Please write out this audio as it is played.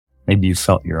maybe you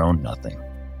felt your own nothing.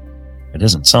 It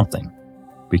isn't something,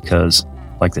 because,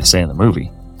 like they say in the movie,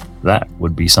 that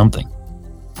would be something.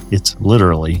 It's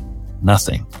literally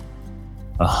nothing.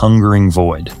 A hungering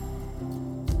void.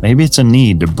 Maybe it's a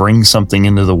need to bring something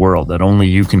into the world that only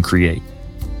you can create.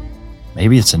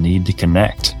 Maybe it's a need to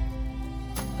connect.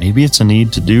 Maybe it's a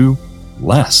need to do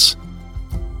less.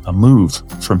 A move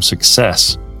from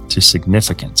success to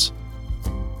significance.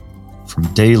 From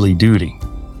daily duty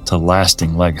to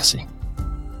lasting legacy.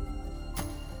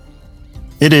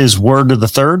 It is Word to the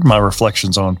Third, my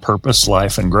reflections on purpose,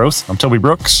 life, and growth. I'm Toby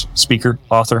Brooks, speaker,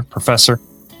 author, professor,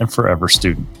 and forever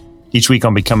student. Each week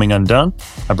on Becoming Undone,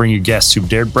 I bring you guests who've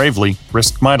dared bravely,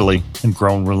 risked mightily, and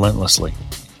grown relentlessly.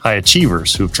 High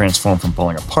achievers who have transformed from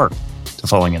falling apart to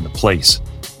falling into place.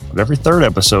 But every third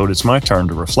episode, it's my turn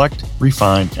to reflect,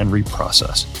 refine, and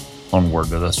reprocess on Word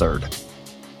to the Third.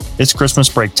 It's Christmas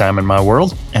break time in my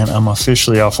world, and I'm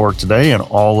officially off work today and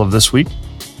all of this week.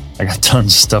 I got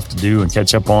tons of stuff to do and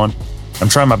catch up on. I'm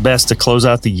trying my best to close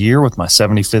out the year with my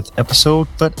 75th episode,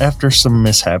 but after some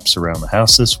mishaps around the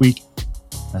house this week,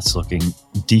 that's looking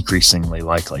decreasingly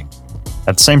likely.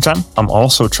 At the same time, I'm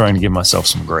also trying to give myself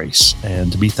some grace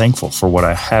and to be thankful for what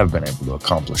I have been able to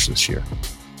accomplish this year.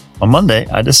 On Monday,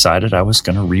 I decided I was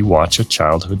going to rewatch a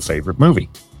childhood favorite movie,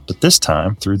 but this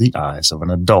time through the eyes of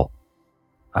an adult.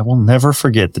 I will never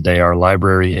forget the day our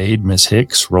library aide, Miss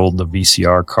Hicks, rolled the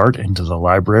VCR cart into the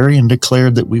library and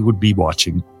declared that we would be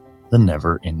watching The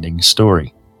Never-Ending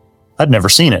Story. I'd never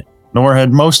seen it, nor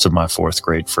had most of my fourth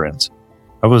grade friends.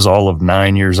 I was all of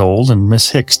 9 years old, and Miss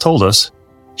Hicks told us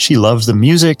she loves the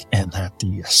music and that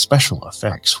the special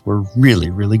effects were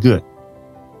really, really good.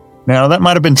 Now, that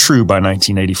might have been true by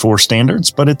 1984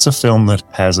 standards, but it's a film that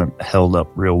hasn't held up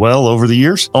real well over the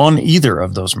years on either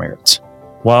of those merits.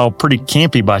 While pretty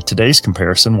campy by today's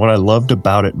comparison, what I loved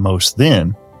about it most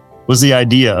then was the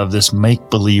idea of this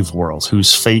make-believe world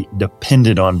whose fate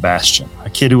depended on Bastian, a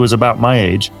kid who was about my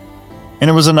age, and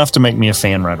it was enough to make me a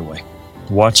fan right away.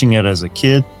 Watching it as a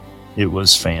kid, it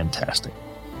was fantastic.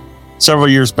 Several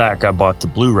years back, I bought the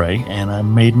Blu-ray and I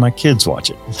made my kids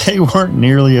watch it. They weren't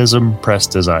nearly as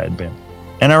impressed as I had been.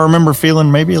 And I remember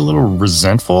feeling maybe a little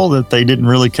resentful that they didn't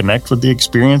really connect with the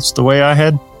experience the way I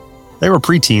had. They were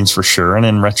preteens for sure, and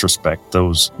in retrospect,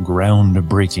 those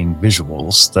groundbreaking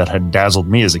visuals that had dazzled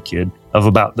me as a kid of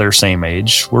about their same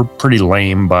age were pretty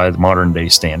lame by modern day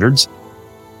standards.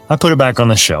 I put it back on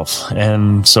the shelf,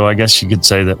 and so I guess you could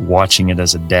say that watching it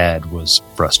as a dad was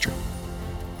frustrating.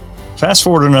 Fast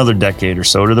forward another decade or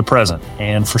so to the present,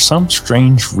 and for some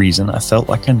strange reason, I felt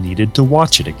like I needed to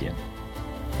watch it again.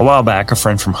 A while back, a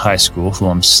friend from high school, who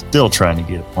I'm still trying to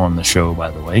get on the show, by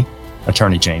the way,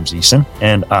 attorney James Eason,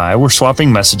 and I were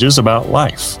swapping messages about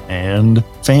life and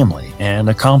family and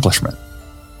accomplishment.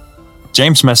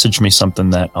 James messaged me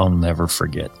something that I'll never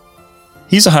forget.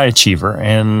 He's a high achiever,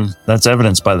 and that's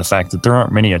evidenced by the fact that there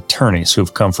aren't many attorneys who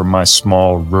have come from my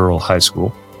small rural high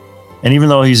school. And even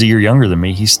though he's a year younger than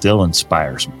me, he still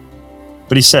inspires me.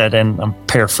 But he said, and I'm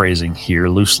paraphrasing here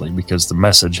loosely because the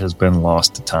message has been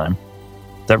lost to time,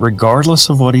 that regardless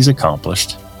of what he's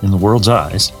accomplished in the world's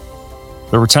eyes,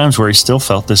 there were times where he still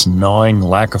felt this gnawing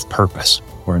lack of purpose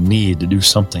or a need to do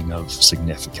something of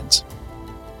significance.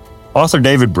 Author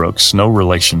David Brooks, no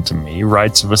relation to me,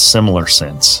 writes of a similar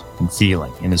sense and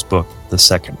feeling in his book, The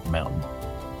Second Mountain.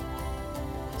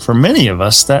 For many of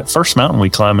us, that first mountain we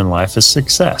climb in life is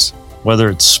success. Whether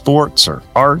it's sports or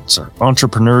arts or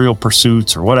entrepreneurial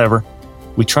pursuits or whatever,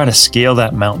 we try to scale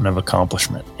that mountain of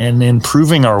accomplishment. And in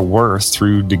proving our worth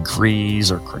through degrees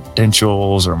or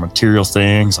credentials or material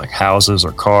things like houses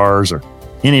or cars or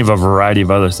any of a variety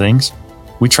of other things,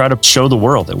 we try to show the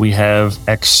world that we have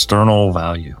external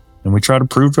value. And we try to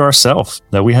prove to ourselves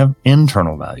that we have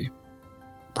internal value.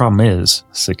 Problem is,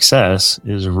 success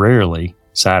is rarely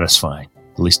satisfying,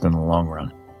 at least in the long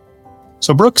run.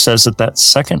 So Brooks says that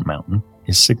second mountain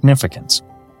is significance.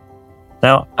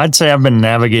 Now, I'd say I've been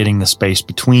navigating the space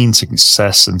between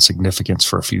success and significance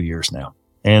for a few years now.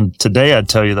 And today I'd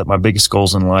tell you that my biggest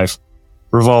goals in life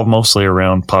revolve mostly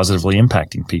around positively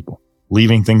impacting people,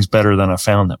 leaving things better than I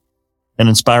found them, and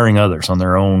inspiring others on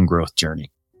their own growth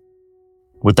journey.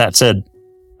 With that said,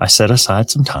 I set aside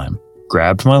some time,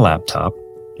 grabbed my laptop,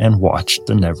 and watched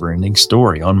The Never-Ending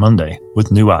Story on Monday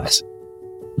with new eyes.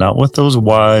 Not with those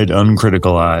wide,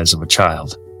 uncritical eyes of a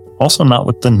child. Also not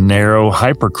with the narrow,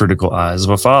 hypercritical eyes of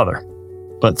a father,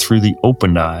 but through the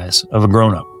opened eyes of a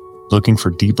grown-up, looking for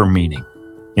deeper meaning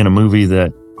in a movie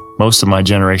that most of my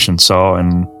generation saw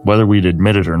and, whether we'd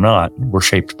admit it or not, were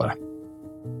shaped by.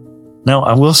 Now,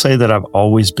 I will say that I've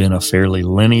always been a fairly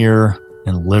linear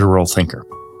and literal thinker.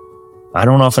 I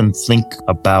don't often think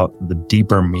about the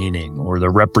deeper meaning or the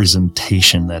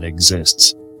representation that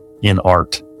exists in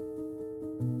art.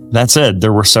 That said,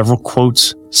 there were several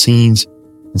quotes, scenes,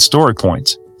 and story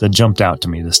points that jumped out to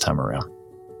me this time around.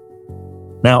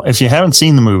 Now, if you haven't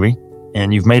seen the movie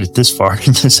and you've made it this far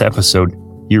in this episode,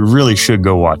 you really should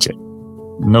go watch it.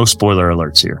 No spoiler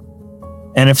alerts here.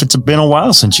 And if it's been a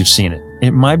while since you've seen it,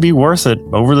 it might be worth it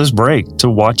over this break to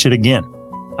watch it again.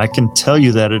 I can tell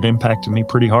you that it impacted me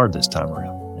pretty hard this time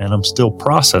around, and I'm still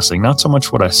processing not so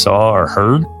much what I saw or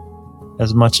heard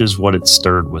as much as what it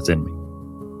stirred within me.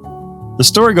 The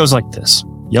story goes like this.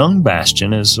 Young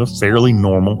Bastian is a fairly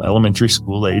normal elementary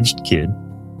school-aged kid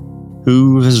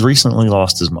who has recently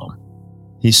lost his mom.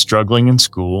 He's struggling in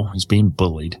school, he's being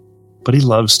bullied, but he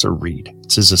loves to read.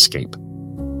 It's his escape.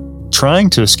 Trying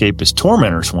to escape his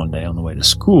tormentors one day on the way to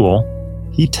school,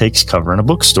 he takes cover in a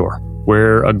bookstore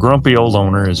where a grumpy old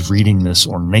owner is reading this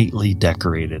ornately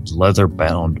decorated,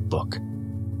 leather-bound book.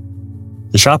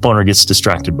 The shop owner gets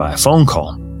distracted by a phone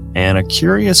call, and a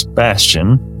curious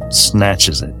Bastian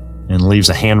snatches it and leaves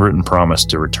a handwritten promise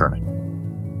to return it.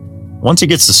 Once he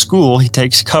gets to school, he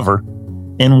takes cover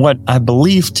in what I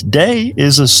believe today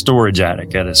is a storage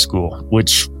attic at his school,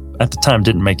 which at the time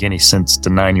didn't make any sense to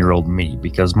 9-year-old me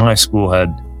because my school had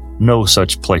no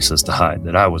such places to hide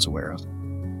that I was aware of.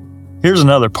 Here's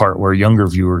another part where younger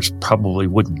viewers probably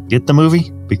wouldn't get the movie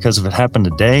because if it happened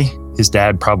today, his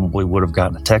dad probably would have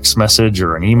gotten a text message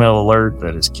or an email alert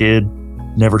that his kid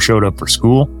never showed up for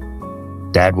school.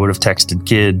 Dad would have texted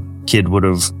kid would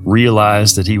have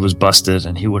realized that he was busted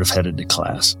and he would have headed to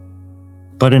class.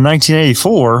 But in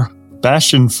 1984,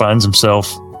 Bastian finds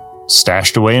himself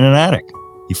stashed away in an attic.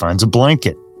 He finds a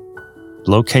blanket,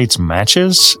 locates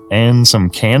matches and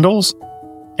some candles,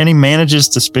 and he manages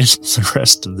to spend the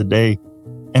rest of the day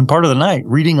and part of the night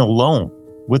reading alone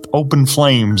with open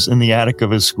flames in the attic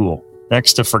of his school,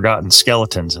 next to forgotten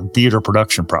skeletons and theater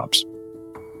production props.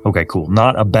 Okay, cool.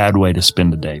 Not a bad way to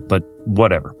spend a day, but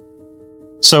whatever.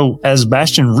 So as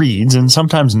Bastian reads and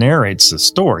sometimes narrates the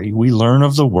story, we learn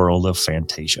of the world of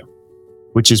Fantasia,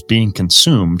 which is being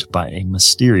consumed by a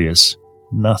mysterious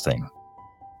nothing.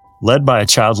 Led by a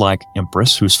childlike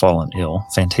empress who's fallen ill,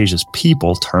 Fantasia's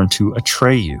people turn to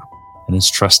Atreyu and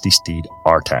his trusty steed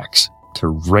Artax to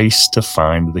race to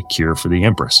find the cure for the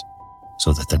empress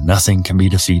so that the nothing can be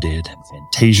defeated and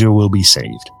Fantasia will be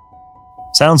saved.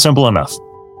 Sounds simple enough.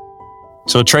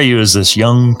 So Atreyu is this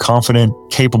young, confident,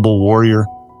 capable warrior.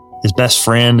 His best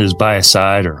friend is by his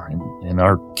side, or in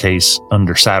our case,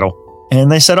 under saddle.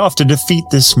 And they set off to defeat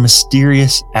this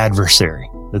mysterious adversary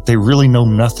that they really know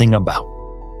nothing about.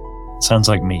 Sounds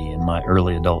like me in my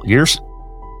early adult years.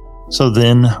 So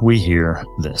then we hear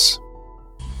this.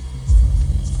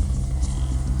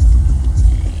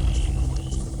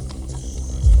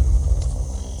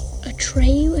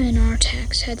 Atreyu and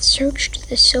Artax had searched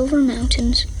the Silver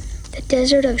Mountains, the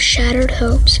desert of shattered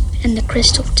hopes, and the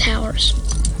crystal towers,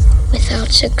 without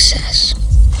success.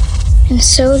 And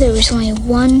so there was only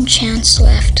one chance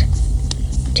left,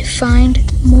 to find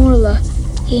Morla,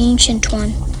 the Ancient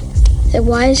One, the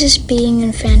wisest being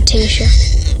in Fantasia,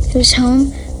 whose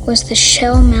home was the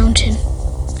Shell Mountain,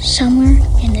 somewhere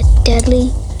in the deadly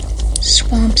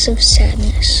swamps of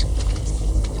sadness.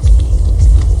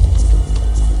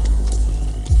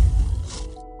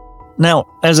 Now,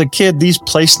 as a kid, these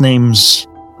place names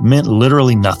meant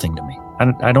literally nothing to me.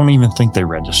 I don't even think they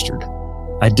registered.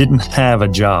 I didn't have a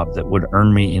job that would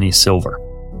earn me any silver.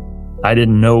 I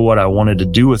didn't know what I wanted to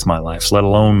do with my life, let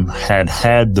alone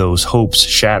had those hopes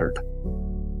shattered.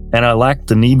 And I lacked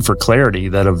the need for clarity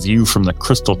that a view from the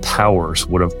crystal towers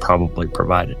would have probably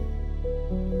provided.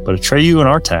 But Atreyu and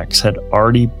Artax had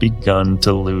already begun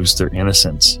to lose their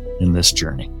innocence in this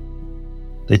journey.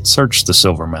 They'd searched the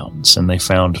Silver Mountains and they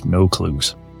found no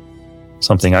clues.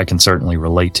 Something I can certainly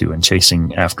relate to in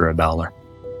chasing after a dollar.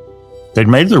 They'd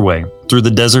made their way through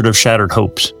the desert of shattered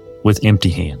hopes with empty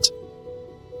hands.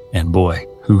 And boy,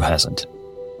 who hasn't?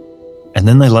 And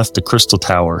then they left the crystal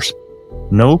towers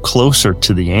no closer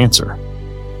to the answer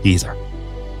either.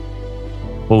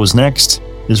 What was next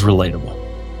is relatable.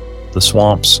 The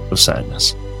swamps of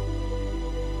sadness.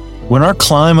 When our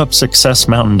climb up Success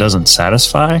Mountain doesn't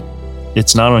satisfy,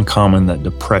 it's not uncommon that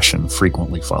depression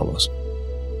frequently follows.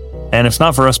 And if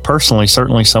not for us personally,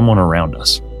 certainly someone around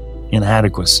us.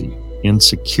 Inadequacy,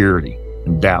 insecurity,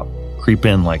 and doubt creep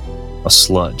in like a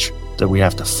sludge that we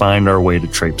have to find our way to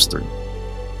traipse through.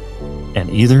 And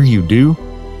either you do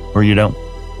or you don't.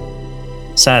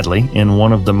 Sadly, in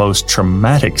one of the most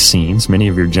traumatic scenes many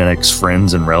of your Gen X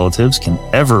friends and relatives can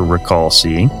ever recall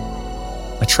seeing,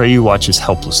 Atreyu watches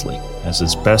helplessly as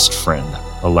his best friend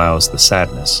allows the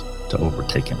sadness to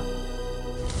overtake him.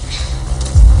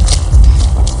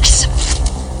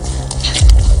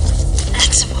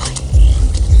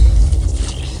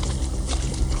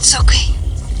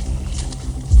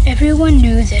 Everyone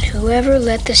knew that whoever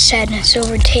let the sadness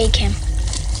overtake him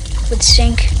would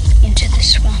sink into the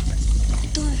swamp.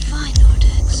 You're doing fine,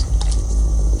 Artax.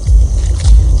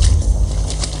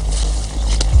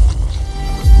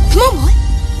 Come on, boy.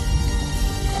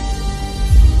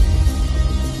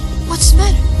 What's the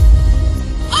matter?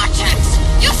 Artax,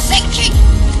 you're sinking!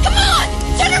 Come on,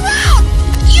 turn around!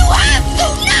 You have to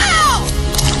now!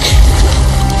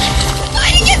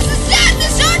 Fight against the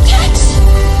sadness, Artax!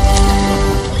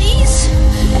 Please,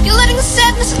 you're letting the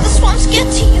sadness of the swamps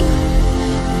get to you.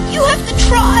 You have to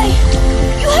try.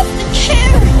 You have to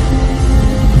care.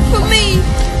 For me.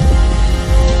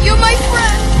 You're my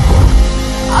friend.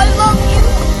 I love you.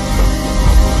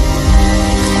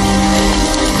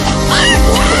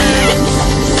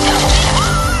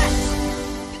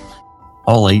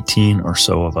 All 18 or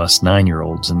so of us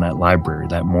 9-year-olds in that library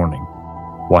that morning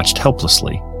watched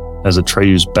helplessly as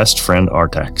Atreyu's best friend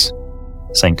Artax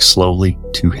sank slowly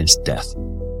to his death.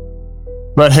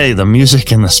 But hey, the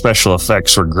music and the special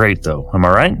effects were great though, am I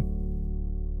right?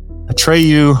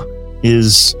 Atreyu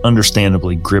is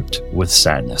understandably gripped with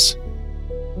sadness.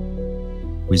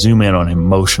 We zoom in on him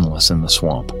motionless in the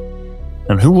swamp.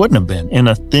 And who wouldn't have been? In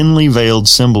a thinly veiled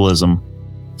symbolism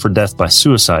for death by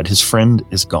suicide, his friend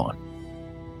is gone.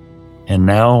 And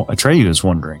now Atreyu is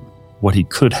wondering what he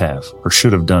could have or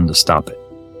should have done to stop it.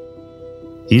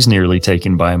 He's nearly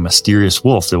taken by a mysterious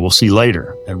wolf that we'll see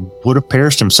later and would have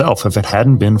perished himself if it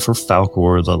hadn't been for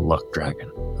Falkor the Luck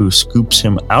Dragon, who scoops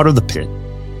him out of the pit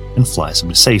and flies him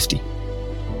to safety.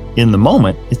 In the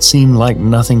moment, it seemed like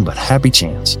nothing but happy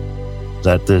chance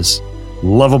that this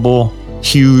lovable,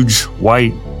 huge,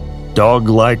 white,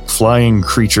 dog-like flying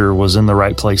creature was in the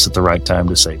right place at the right time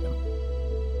to save him.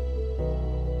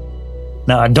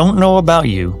 Now, I don't know about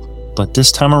you, but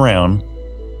this time around,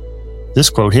 this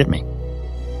quote hit me.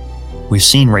 We've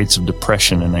seen rates of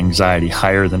depression and anxiety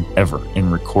higher than ever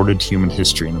in recorded human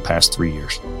history in the past 3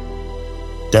 years.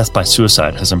 Death by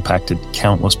suicide has impacted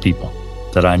countless people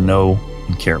that I know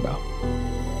and care about.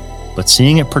 But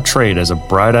seeing it portrayed as a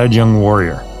bright-eyed young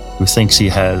warrior who thinks he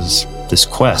has this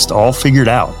quest all figured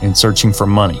out in searching for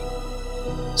money,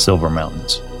 silver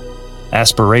mountains,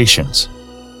 aspirations,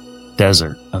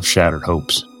 desert of shattered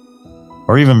hopes,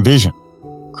 or even vision,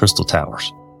 crystal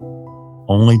towers,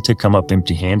 only to come up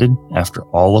empty-handed after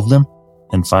all of them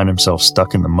and find himself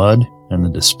stuck in the mud and the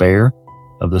despair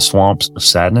of the swamps of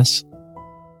sadness,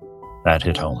 that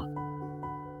hit home.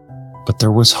 But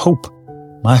there was hope.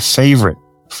 My favorite,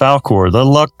 Falkor, the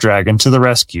Luck Dragon, to the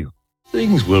rescue.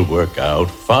 Things will work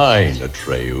out fine,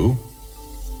 Atreyu.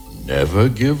 Never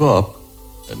give up,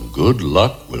 and good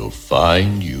luck will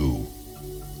find you.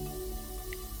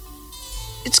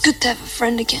 It's good to have a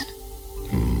friend again.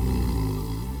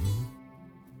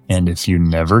 And if you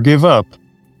never give up,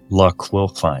 luck will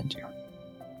find you.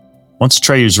 Once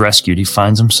Atreyu's rescued, he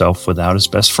finds himself without his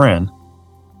best friend,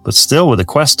 but still with a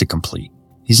quest to complete.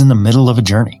 He's in the middle of a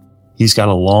journey. He's got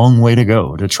a long way to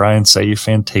go to try and save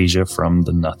Fantasia from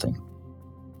the nothing.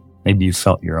 Maybe you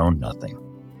felt your own nothing.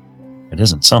 It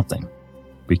isn't something,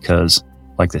 because,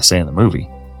 like they say in the movie,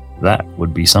 that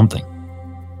would be something.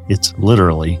 It's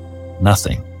literally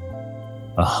nothing.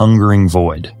 A hungering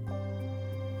void.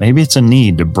 Maybe it's a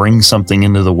need to bring something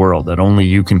into the world that only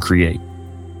you can create.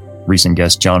 Recent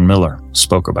guest John Miller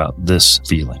spoke about this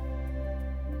feeling.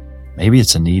 Maybe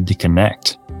it's a need to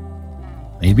connect.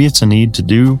 Maybe it's a need to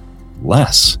do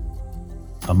less.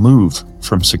 A move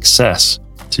from success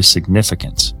to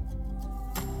significance.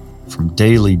 From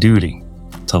daily duty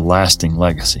to lasting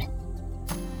legacy.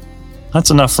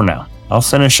 That's enough for now. I'll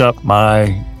finish up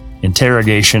my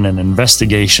interrogation and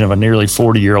investigation of a nearly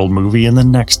 40-year-old movie in the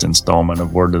next installment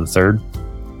of Word to the Third,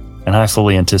 and I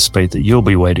fully anticipate that you'll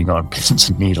be waiting on pins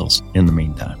and needles in the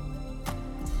meantime.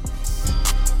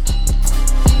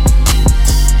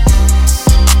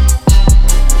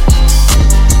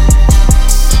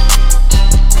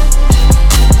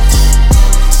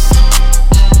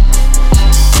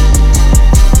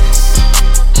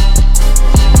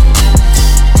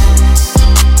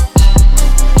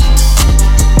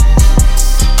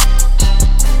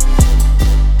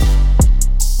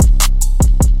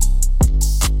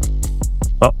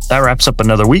 Well, that wraps up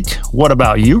another week. What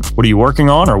about you? What are you working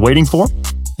on or waiting for?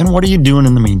 And what are you doing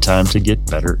in the meantime to get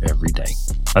better every day?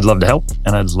 I'd love to help,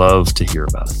 and I'd love to hear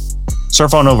about it.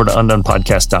 Surf on over to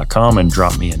undonepodcast.com and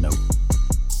drop me a note.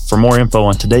 For more info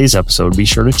on today's episode, be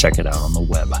sure to check it out on the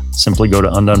web. Simply go to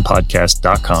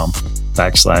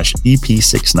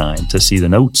undonepodcast.com/EP69 to see the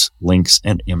notes, links,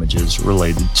 and images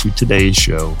related to today's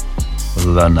show,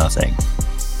 The Nothing.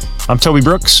 I'm Toby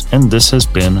Brooks, and this has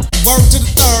been Word to the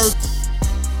Third.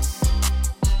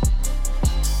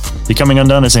 Becoming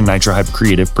Undone is a Nitro Hype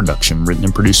creative production written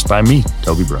and produced by me,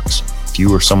 Toby Brooks. If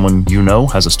you or someone you know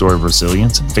has a story of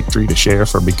resilience and victory to share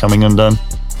for Becoming Undone,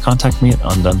 contact me at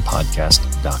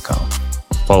undonepodcast.com.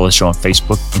 Follow the show on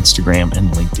Facebook, Instagram,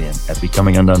 and LinkedIn at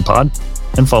Becoming Undone Pod,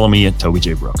 and follow me at Toby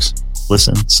J. Brooks.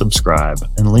 Listen, subscribe,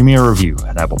 and leave me a review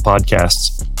at Apple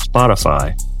Podcasts,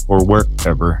 Spotify, or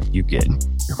wherever you get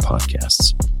your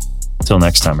podcasts. Till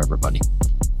next time, everybody,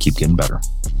 keep getting better.